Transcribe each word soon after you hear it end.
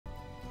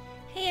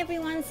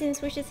everyone,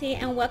 Sims Wishes here,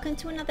 and welcome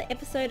to another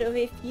episode of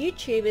If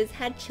YouTubers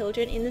Had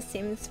Children in The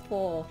Sims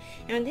 4.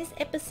 And in this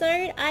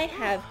episode I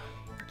have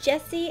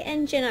Jessie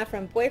and Jeana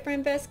from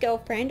Boyfriend vs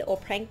Girlfriend or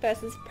Prank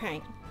vs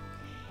Prank.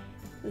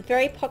 The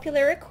very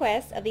popular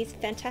request of these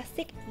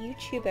fantastic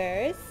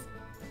YouTubers,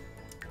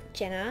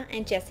 Jeana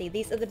and Jessie.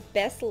 These are the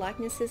best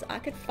likenesses I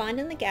could find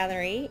in the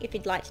gallery. If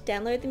you'd like to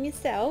download them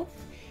yourself,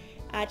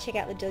 check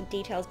out the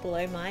details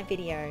below my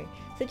video.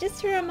 So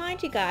just to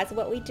remind you guys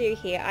what we do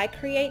here, I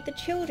create the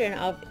children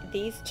of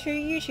these two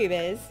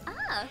YouTubers.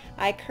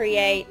 I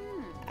create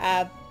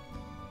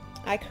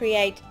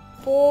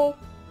 4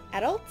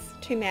 adults,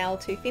 2 male,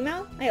 2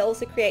 female. I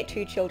also create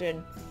 2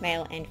 children,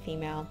 male and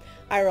female.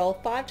 I roll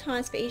 5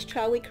 times for each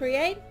child we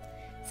create.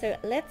 So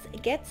let's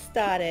get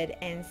started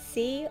and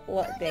see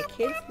what their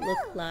kids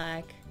look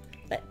like.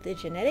 Let the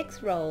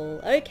genetics roll.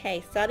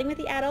 Okay, starting with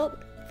the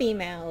adult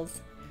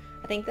females.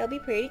 I think they'll be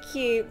pretty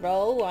cute.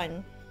 Roll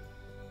 1.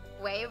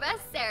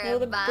 Oh,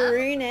 the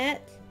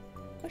brunette.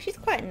 Oh, she's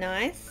quite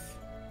nice.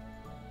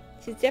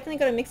 She's definitely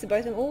got a mix of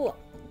both of them. Oh,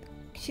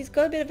 she's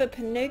got a bit of a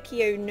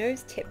Pinocchio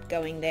nose tip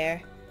going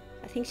there.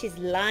 I think she's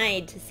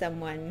lied to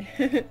someone.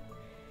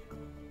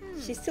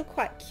 She's still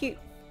quite cute.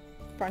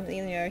 Front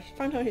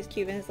on who's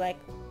cute and is like,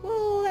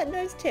 whoa, that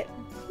nose tip.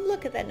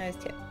 Look at that nose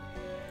tip.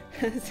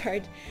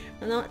 Sorry,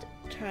 I'm not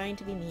trying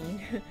to be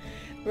mean.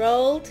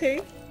 Roll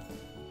 2.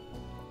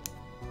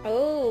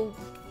 Oh,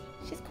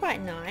 she's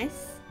quite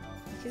nice.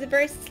 She's a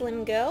very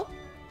slim girl.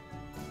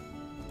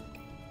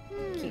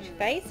 Cute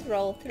face.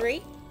 Roll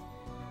 3.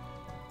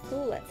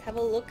 Oh, let's have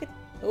a look at.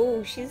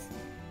 Oh, she's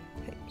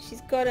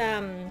got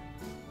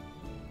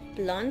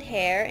blonde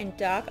hair and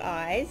dark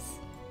eyes.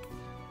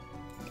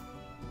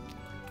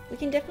 We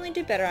can definitely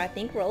do better, I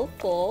think. Roll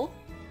 4.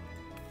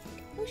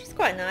 Oh, she's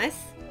quite nice.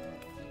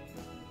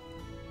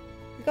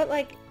 We've got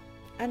like,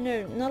 I don't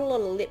know, not a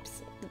lot of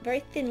lips. Very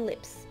thin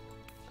lips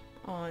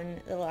on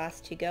the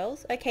last 2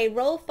 girls. Okay,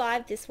 roll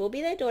 5. This will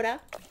be their daughter.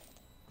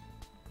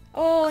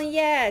 Oh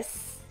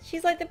yes,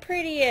 she's like the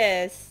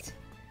prettiest,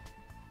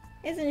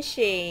 isn't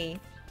she?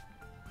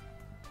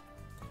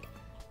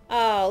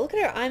 Oh, look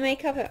at her eye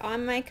makeup. Her eye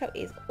makeup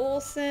is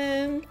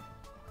awesome.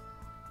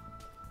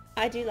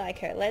 I do like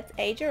her. Let's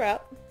age her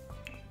up.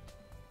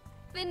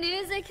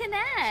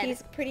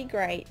 She's pretty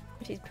great.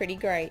 She's pretty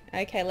great.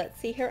 Okay, let's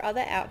see her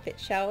other outfit,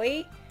 shall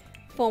we?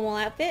 Formal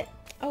outfit.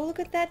 Oh, look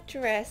at that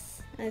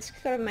dress. And she's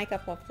got her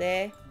makeup off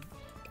there.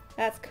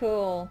 That's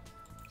cool.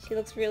 She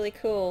looks really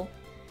cool.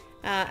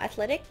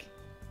 Athletic,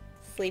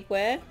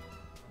 sleepwear,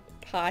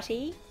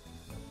 party,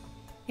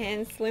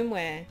 and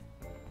swimwear.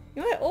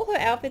 You know what? All her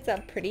outfits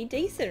are pretty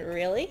decent,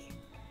 really.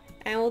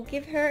 And we'll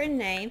give her a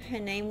name. Her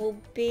name will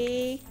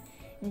be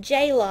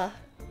Jayla.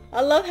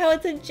 I love how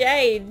it's a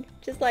jade,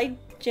 just like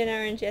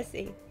Jeana and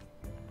Jessie.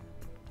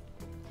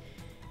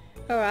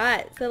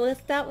 Alright, so let's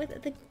start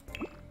with the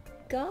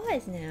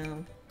guys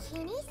now.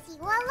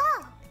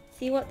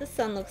 See what the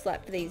sun looks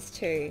like for these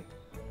two.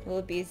 Will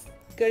it be as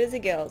good as the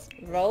girls?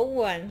 Roll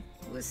 1.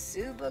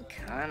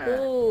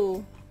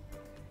 Ooh.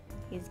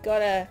 He's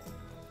got a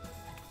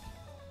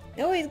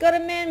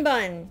man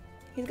bun.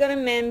 He's got a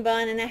man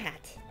bun and a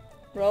hat.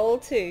 Roll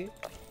 2.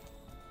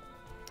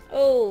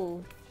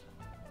 Oh.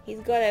 He's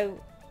got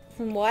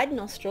some wide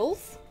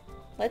nostrils.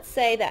 Let's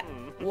say that.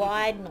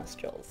 Wide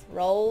nostrils.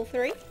 Roll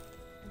 3.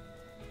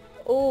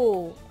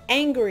 Oh,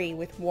 angry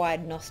with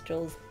wide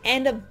nostrils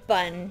and a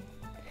bun.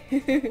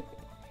 Cool.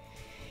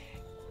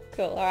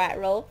 Alright,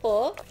 roll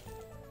 4.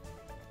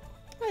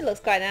 Oh, it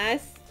looks quite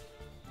nice.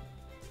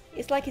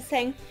 It's like he's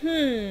saying,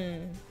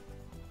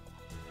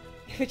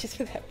 just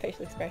for that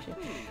facial expression.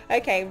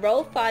 Okay,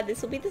 roll 5.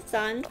 This will be the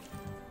sun.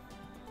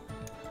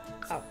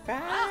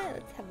 Alright,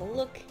 let's have a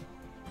look.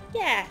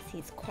 Yes,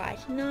 he's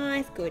quite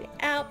nice. Good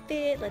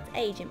outfit. Let's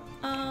age him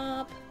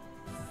up.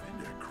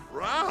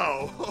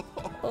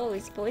 Oh,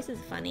 his voice is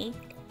funny.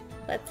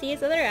 Let's see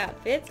his other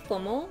outfits.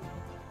 Formal.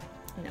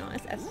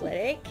 Nice.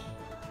 Athletic.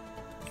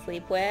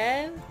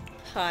 Sleepwear.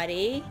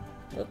 Party.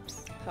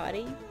 Oops.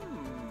 Party.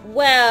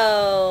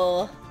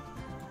 Well,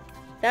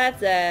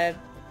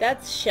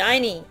 that's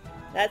shiny.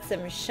 That's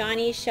some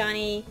shiny.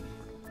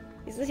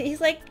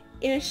 He's like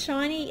in a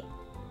shiny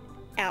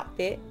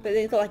outfit, but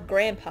then he's got like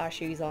grandpa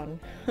shoes on.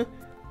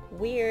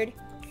 Weird.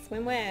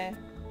 Swimwear.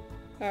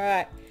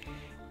 Alright.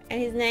 And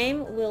his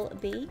name will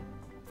be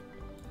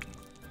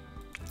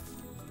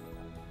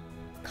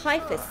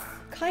Caiaphas.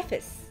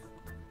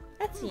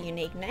 That's a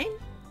unique name.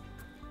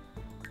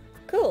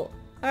 Cool.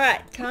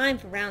 Alright, time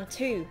for round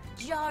 2.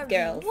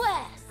 Girls.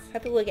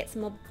 Hopefully we'll get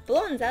some more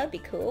blondes. That would be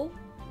cool.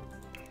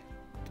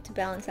 To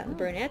balance out the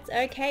brunettes.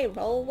 Okay,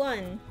 roll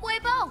 1.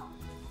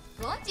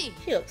 She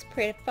looks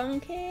pretty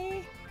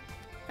funky.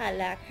 I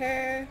like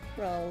her.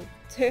 Roll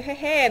 2. Her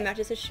hair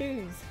matches her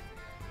shoes.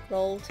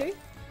 Roll 2.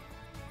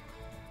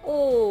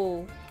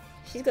 Oh,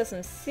 she's got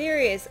some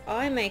serious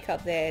eye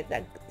makeup there.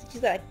 She's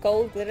got that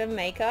gold glitter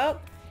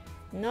makeup.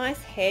 Nice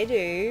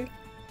hairdo.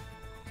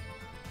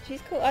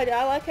 She's cool. I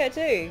like her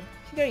too.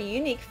 She's got a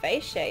unique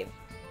face shape.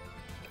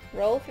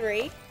 Roll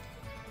 3.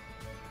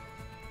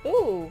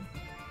 Ooh.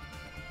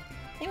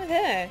 I think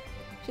her.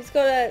 She's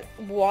got a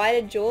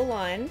wider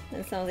jawline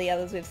than some of the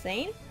others we've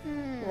seen.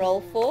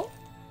 Roll 4.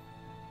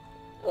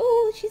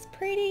 Oh, she's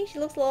pretty. She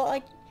looks a lot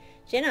like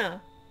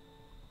Jeana.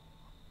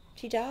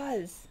 She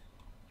does.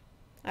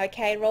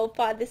 Okay, roll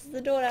 5. This is the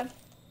daughter.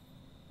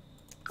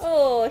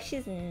 Oh,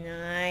 she's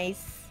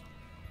nice.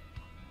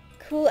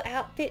 Cool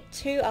outfit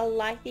too. I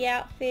like the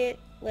outfit.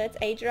 Let's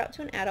age her up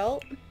to an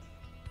adult.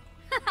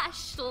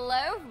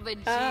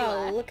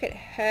 Oh, look at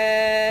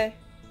her.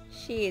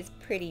 She is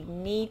pretty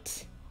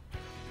neat.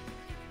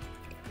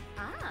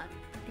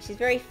 She's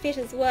very fit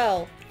as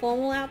well.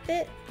 Formal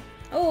outfit.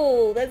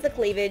 Oh, there's the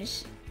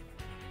cleavage.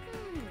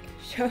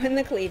 Showing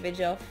the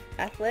cleavage off.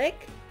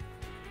 Athletic.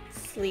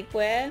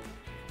 Sleepwear.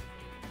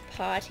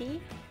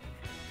 Party.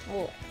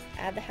 Oh, let's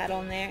add the hat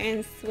on there.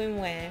 And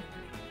swimwear.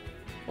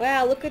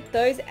 Wow, look at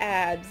those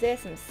abs. There's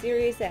some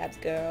serious abs,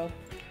 girl.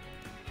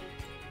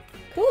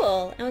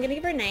 Cool. And we're going to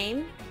give her a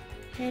name.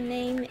 Her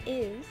name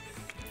is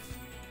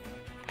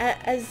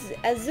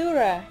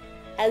Azura.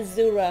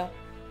 Azura.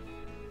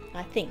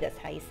 I think that's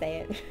how you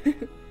say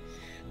it.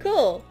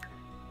 Cool.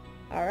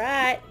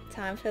 Alright,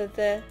 time for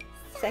the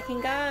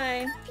second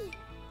guy.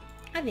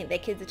 I think their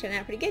kids are turning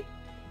out pretty good.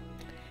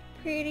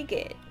 Pretty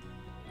good.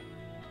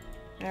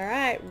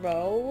 Alright,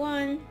 roll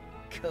 1.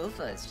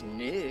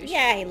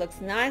 Yeah, he looks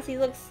nice. He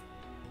looks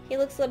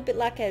a bit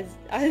like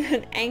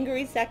an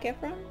angry Zac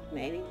Efron,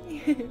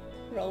 maybe.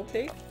 Roll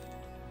 2.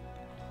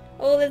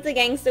 Oh, there's a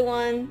gangster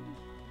one.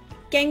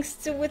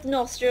 Gangster with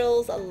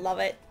nostrils. I love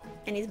it.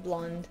 And he's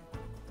blonde.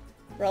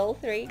 Roll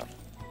 3.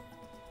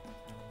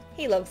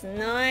 He looks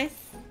nice.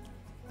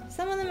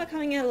 Some of them are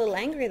coming out a little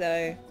angry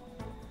though.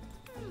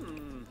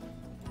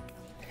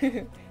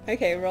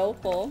 Okay, roll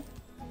 4.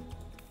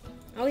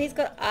 Oh, he's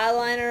got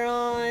eyeliner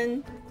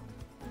on.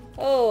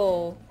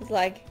 Oh, it's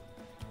like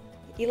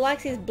he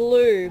likes his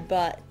blue,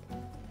 but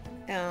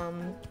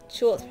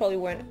shorts probably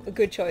weren't a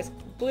good choice.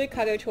 Blue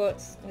cargo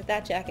shorts with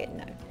that jacket,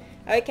 no.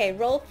 Okay,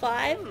 roll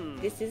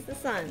 5. This is the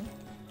son.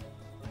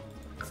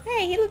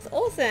 Hey, he looks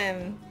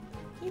awesome.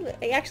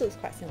 He actually looks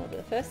quite similar to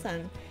the first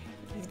son.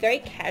 He's very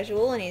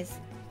casual in his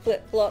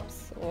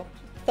flip-flops, or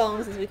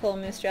thongs as we call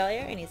them in Australia,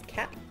 and his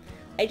cap.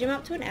 Age him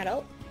up to an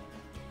adult.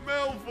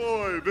 Oh,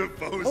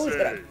 he's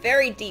got a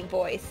very deep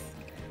voice.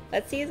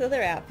 Let's see his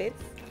other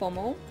outfits.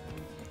 Formal.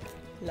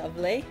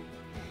 Lovely.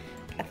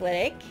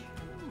 Athletic.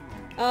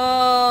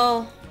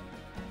 Oh,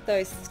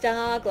 those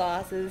star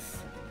glasses.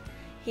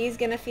 He's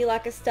gonna feel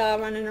like a star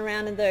running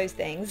around in those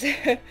things.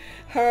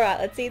 Alright,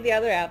 let's see the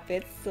other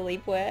outfits.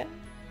 Sleepwear.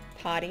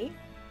 Party.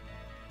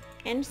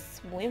 And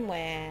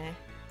swimwear.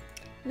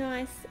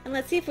 Nice. And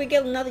let's see if we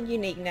get another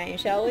unique name,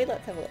 shall we?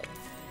 Let's have a look.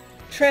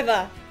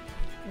 Trevor.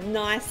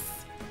 Nice,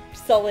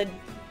 solid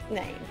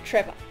name.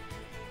 Trevor.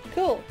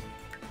 Cool.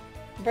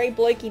 Very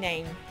blokey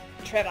name.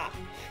 Trevor.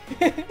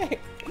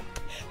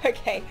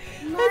 Okay,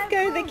 let's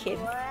go to the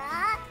kids.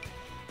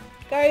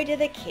 Go to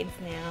the kids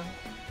now.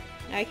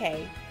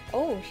 Okay.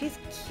 Oh, she's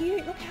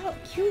cute. Look how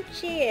cute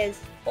she is.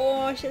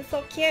 Oh, she's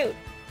so cute.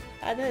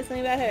 I don't know, there's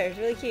something about her. It's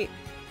really cute.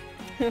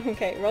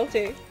 Okay, roll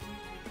 2.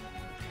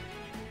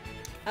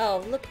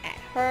 Oh, look at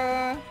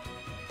her.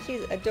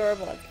 She's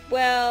adorable as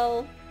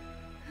well.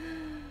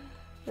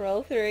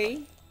 Roll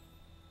 3.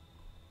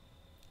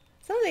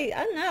 Some of these,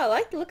 I don't know, I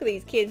like the look of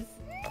these kids.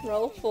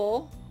 Roll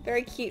 4.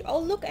 Very cute. Oh,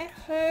 look at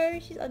her.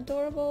 She's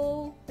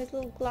adorable. Those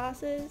little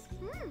glasses.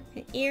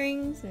 And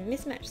earrings and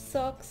mismatched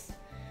socks.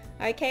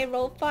 Okay,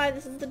 roll 5.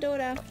 This is the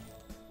daughter.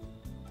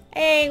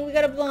 Hey, we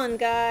got a blonde,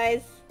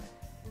 guys.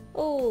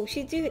 Oh,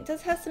 she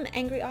does have some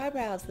angry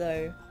eyebrows,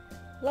 though.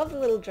 Love the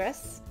little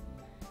dress.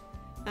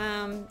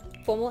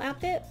 Formal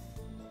outfit.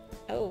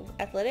 Oh,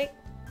 athletic.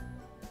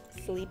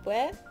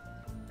 Sleepwear.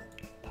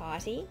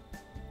 Party.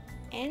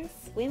 And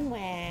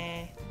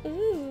swimwear.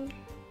 Ooh.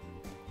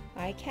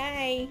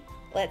 Okay.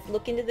 Let's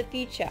look into the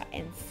future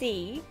and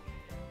see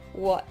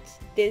what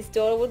this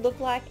daughter would look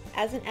like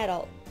as an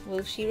adult.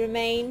 Will she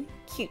remain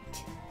cute?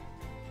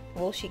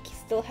 Will she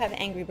still have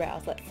angry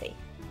brows? Let's see.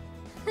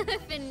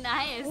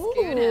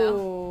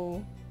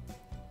 Ooh.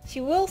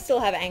 She will still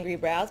have angry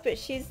brows, but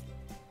she's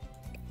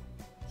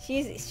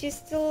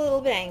still a little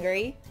bit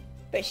angry,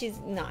 but she's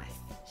nice.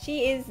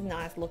 She is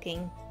nice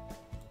looking.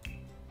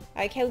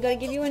 Okay, we've got to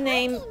give you a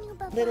name.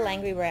 Little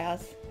angry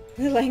brows.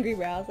 Little angry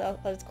brows. I'll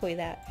just call you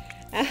that.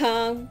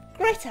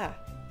 Greta.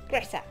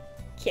 Greta.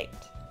 Cute.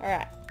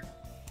 Alright.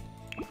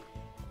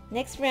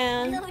 Next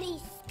round.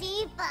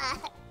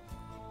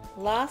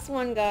 Last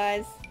one,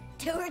 guys.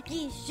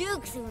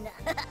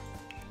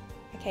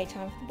 Okay,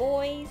 time for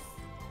boys.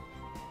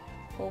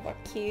 All are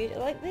cute. I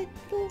like the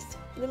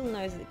little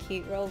noses are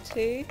cute. Roll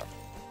 2.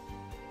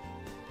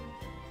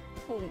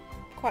 Oh,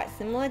 quite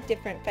similar,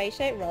 different face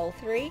shape. Roll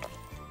 3.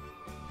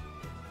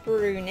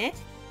 Brunette.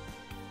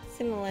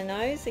 Similar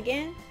nose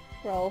again.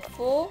 Roll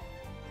 4.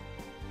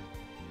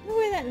 I wonder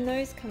where that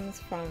nose comes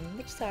from.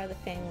 Which side of the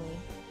family?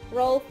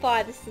 Roll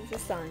 5. This is the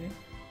son.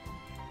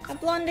 A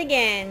blonde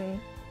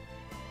again.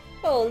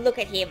 Oh, look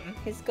at him.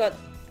 He's got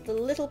the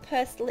little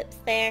pursed lips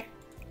there.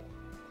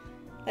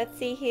 Let's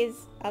see his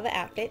other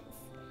outfits.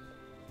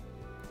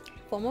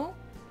 formal,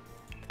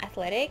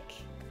 athletic,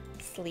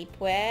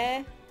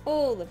 sleepwear.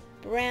 Oh, the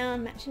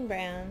brown, matching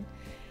brown.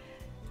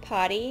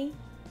 Party.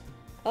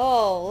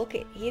 Oh, look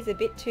at, he's a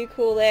bit too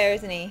cool there,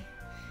 isn't he?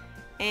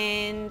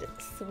 And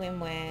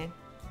swimwear.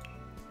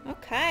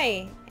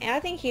 Okay, I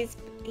think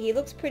he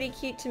looks pretty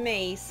cute to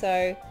me,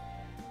 so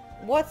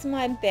what's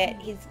my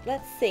bet?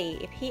 Let's see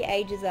if he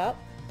ages up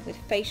with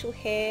facial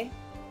hair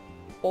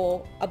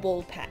or a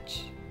bald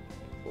patch.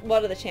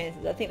 What are the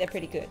chances? I think they're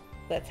pretty good.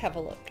 Let's have a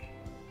look.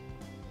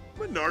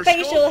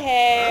 Facial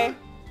hair! Huh?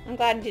 I'm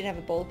glad he didn't have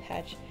a bald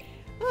patch.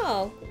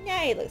 Oh,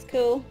 yeah, he looks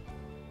cool.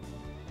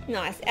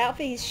 Nice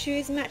outfit. His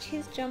shoes match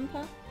his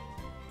jumper.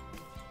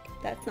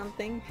 That's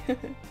something.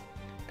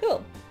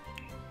 Cool.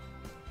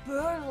 You're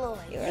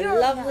a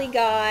lovely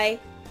guy.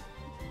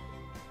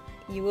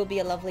 You will be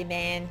a lovely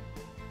man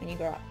when you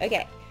grow up.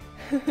 Okay.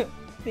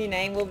 Your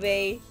name will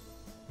be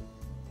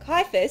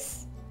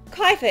Caiaphas.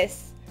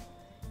 Caiaphas.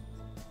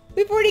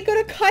 We've already got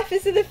a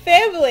Caiaphas in the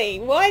family.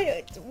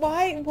 Why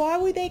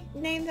would they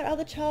name their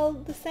other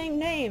child the same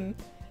name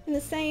and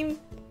the same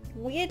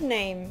weird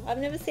name? I've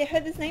never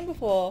heard this name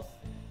before.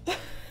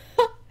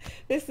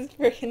 This is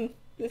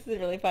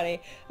really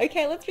funny.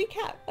 Okay, let's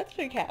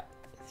recap.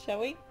 Shall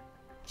we?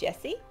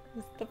 Jesse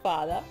is the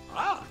father.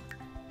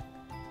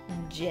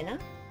 Jeana,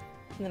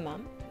 the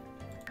mum.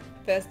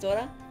 First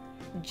daughter.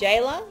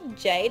 Jayla,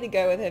 Jay, to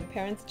go with her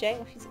parents' Jay.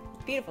 Oh, she's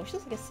beautiful. She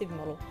looks like a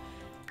supermodel.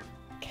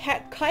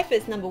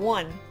 Caiaphas number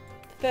 1.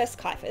 First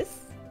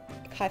Caiaphas.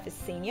 Caiaphas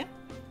Senior.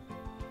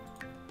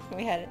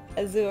 We had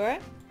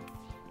Azura.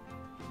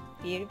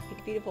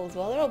 Beautiful as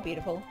well. They're all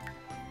beautiful.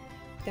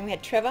 Then we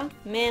had Trevor.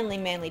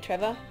 Manly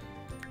Trevor.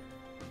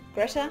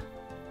 Greta.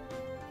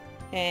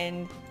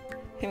 And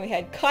then we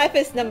had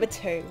Caiaphas number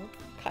 2.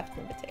 Caiaphas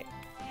number 2.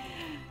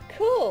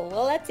 Cool.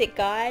 Well, that's it,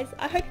 guys.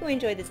 I hope you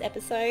enjoyed this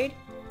episode.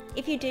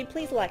 If you did,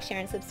 please like, share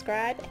and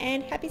subscribe,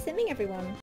 and happy simming, everyone.